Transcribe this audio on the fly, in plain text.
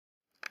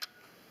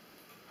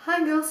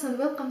Hi girls and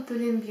welcome to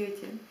Lean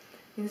Beauty.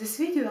 In this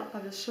video I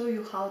will show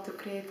you how to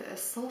create a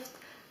soft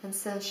and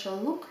sensual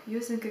look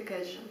using a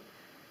kajal.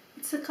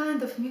 It's a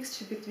kind of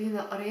mixture between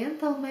an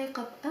oriental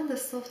makeup and a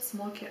soft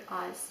smoky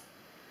eyes.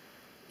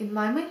 In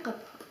my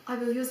makeup I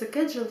will use a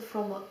kajal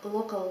from a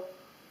local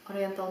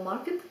oriental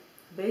market,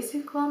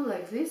 basic one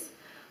like this,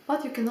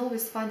 but you can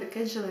always find a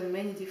kajal in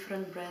many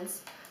different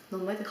brands, no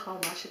matter how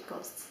much it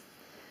costs.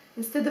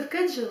 Instead of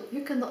kajal,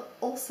 you can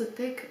also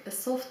take a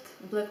soft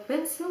black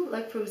pencil,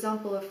 like for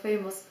example a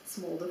famous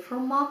smolder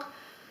from Marc.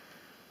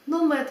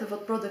 No matter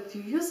what product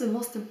you use, the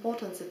most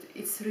important is that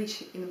it's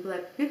rich in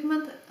black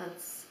pigment and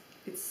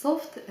it's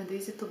soft and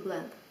easy to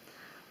blend.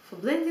 For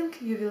blending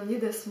you will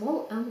need a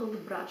small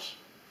angled brush.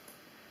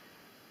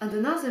 And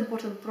another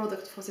important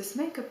product for this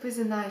makeup is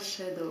an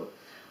eyeshadow.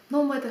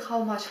 No matter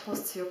how much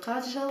costs your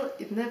kajal,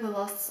 it never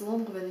lasts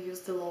long when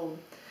used alone,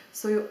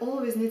 so you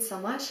always need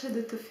some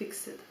eyeshadow to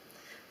fix it.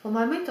 For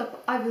my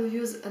makeup I will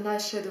use an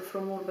eyeshadow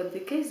from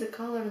Decay, the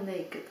color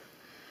Naked.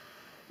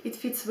 It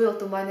fits well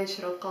to my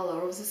natural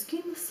color of the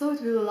skin, so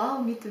it will allow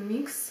me to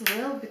mix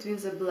well between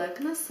the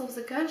blackness of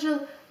the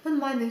kajal and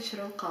my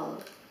natural color.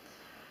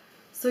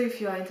 So if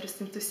you are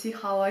interested to see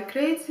how I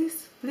create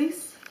this,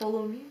 please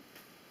follow me.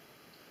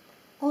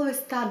 Always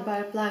start by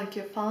applying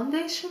your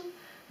foundation,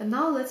 and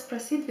now let's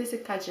proceed with the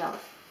kajal.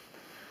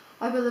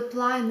 I will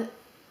apply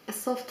a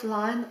soft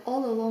line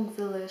all along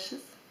the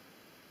lashes.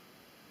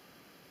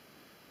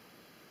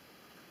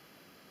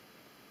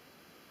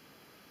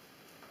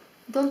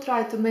 Don't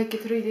try to make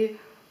it really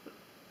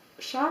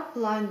sharp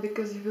line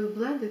because you will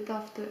blend it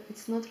after,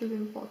 it's not really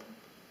important.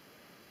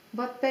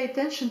 But pay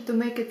attention to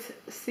make it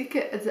thicker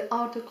at the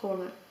outer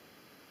corner.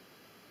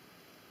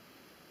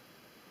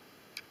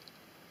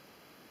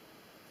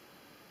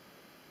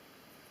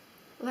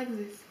 Like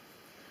this.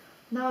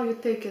 Now you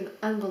take an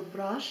angled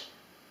brush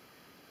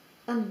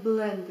and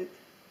blend it.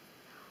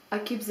 I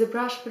keep the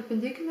brush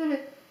perpendicular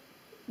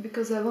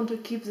because I want to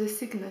keep the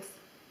thickness.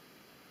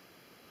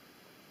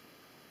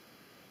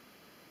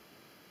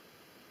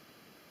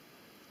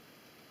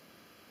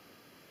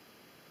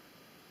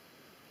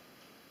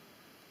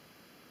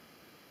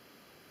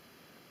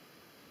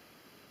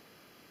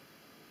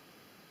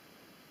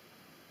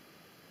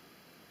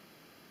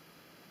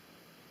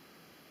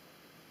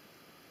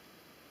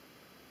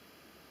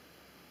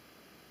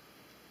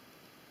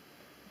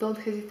 Don't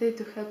hesitate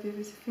to help you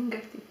with your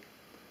fingertip.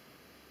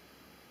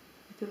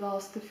 It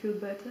allows to feel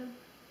better.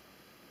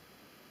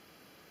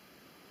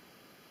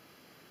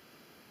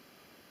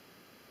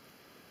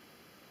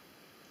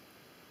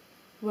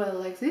 Well,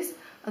 like this,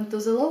 and to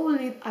the lower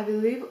lid I will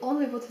leave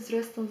only what is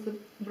rest on the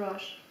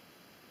brush.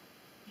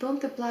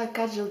 Don't apply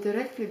kajal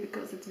directly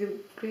because it will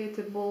create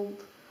a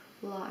bold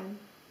line.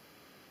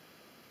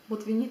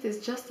 What we need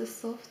is just a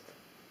soft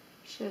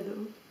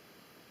shadow.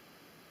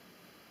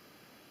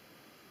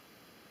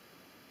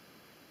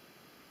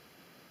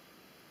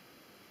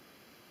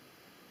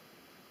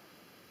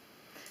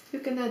 You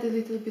can add a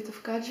little bit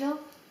of kajal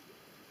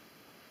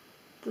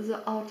to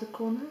the outer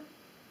corner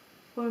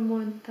for a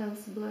more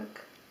intense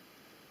black.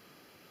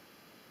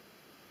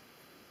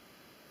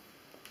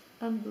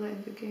 And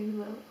blend again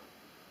well.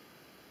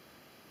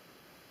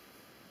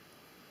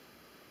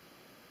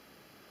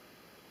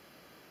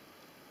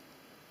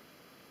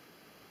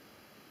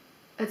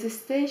 At this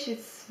stage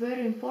it's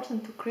very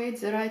important to create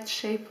the right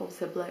shape of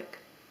the black.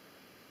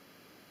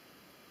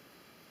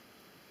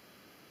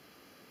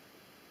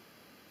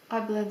 I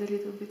blend a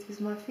little bit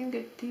with my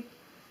fingertip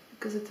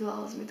because it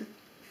allows me to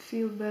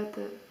feel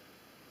better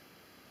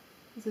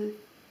the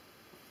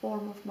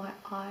form of my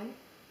eye.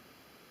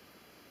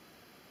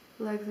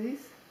 Like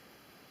this.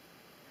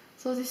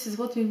 So this is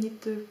what you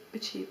need to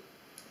achieve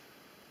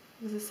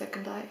with the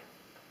second eye.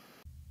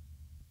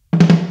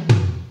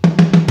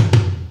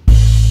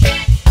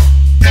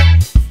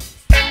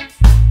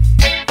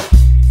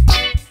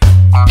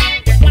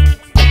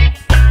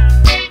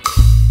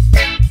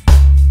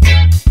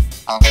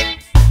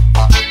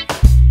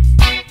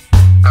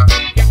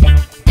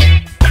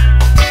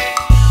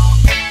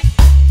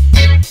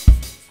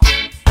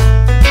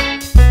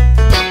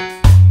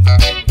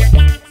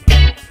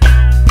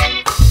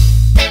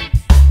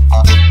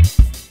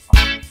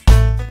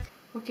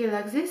 Okay,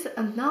 like this,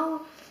 and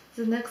now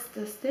the next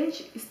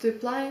stage is to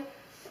apply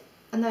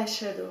an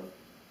eyeshadow.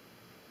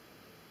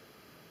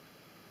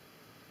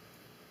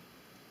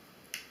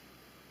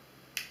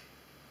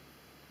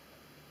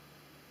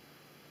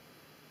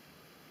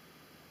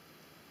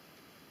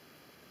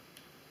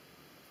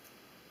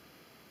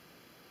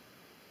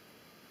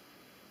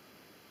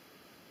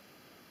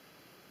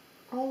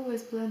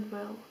 Always blend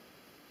well.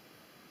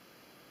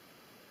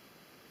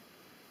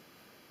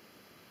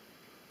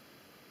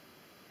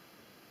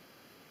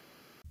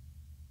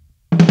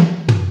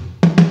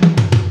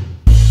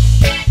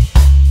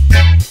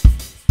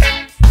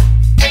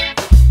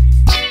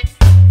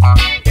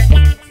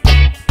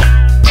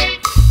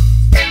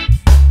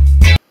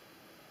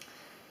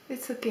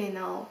 It's okay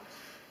now.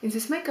 In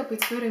this makeup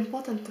it's very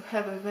important to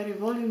have a very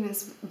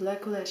voluminous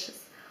black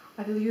lashes.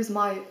 I will use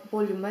my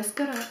volume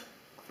mascara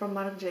from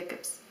Marc.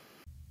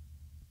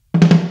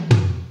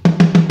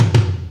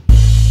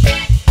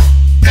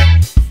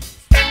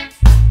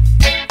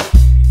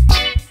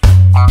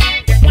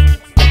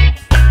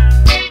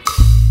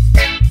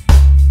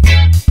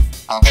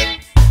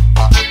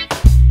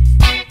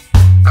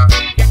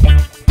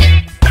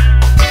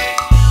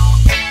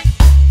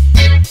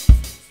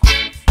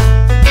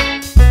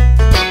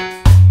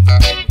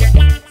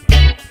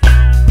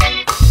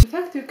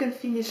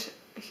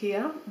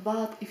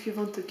 but if you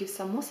want to give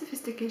some more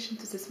sophistication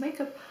to this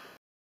makeup,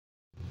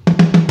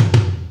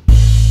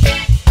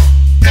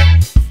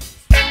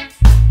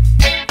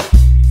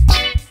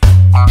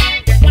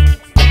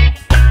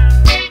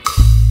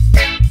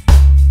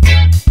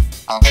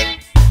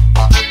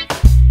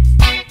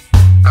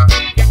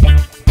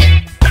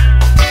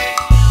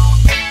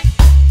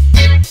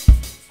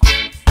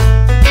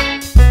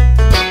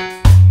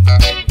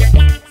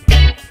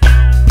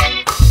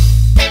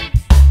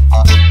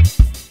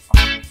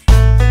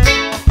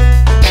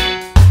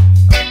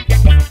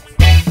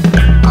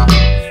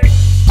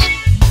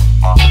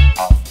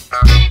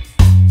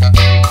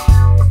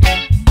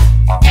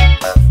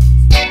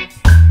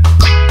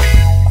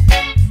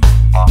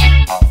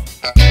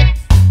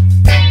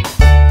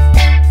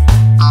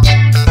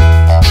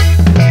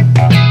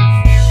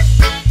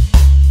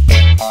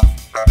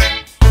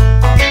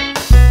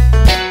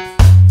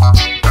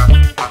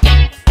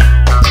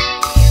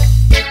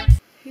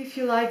 if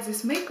you like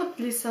this makeup,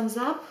 please thumbs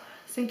up.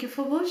 Thank you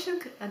for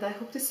watching, and I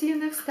hope to see you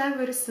next time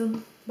very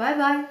soon. Bye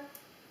bye!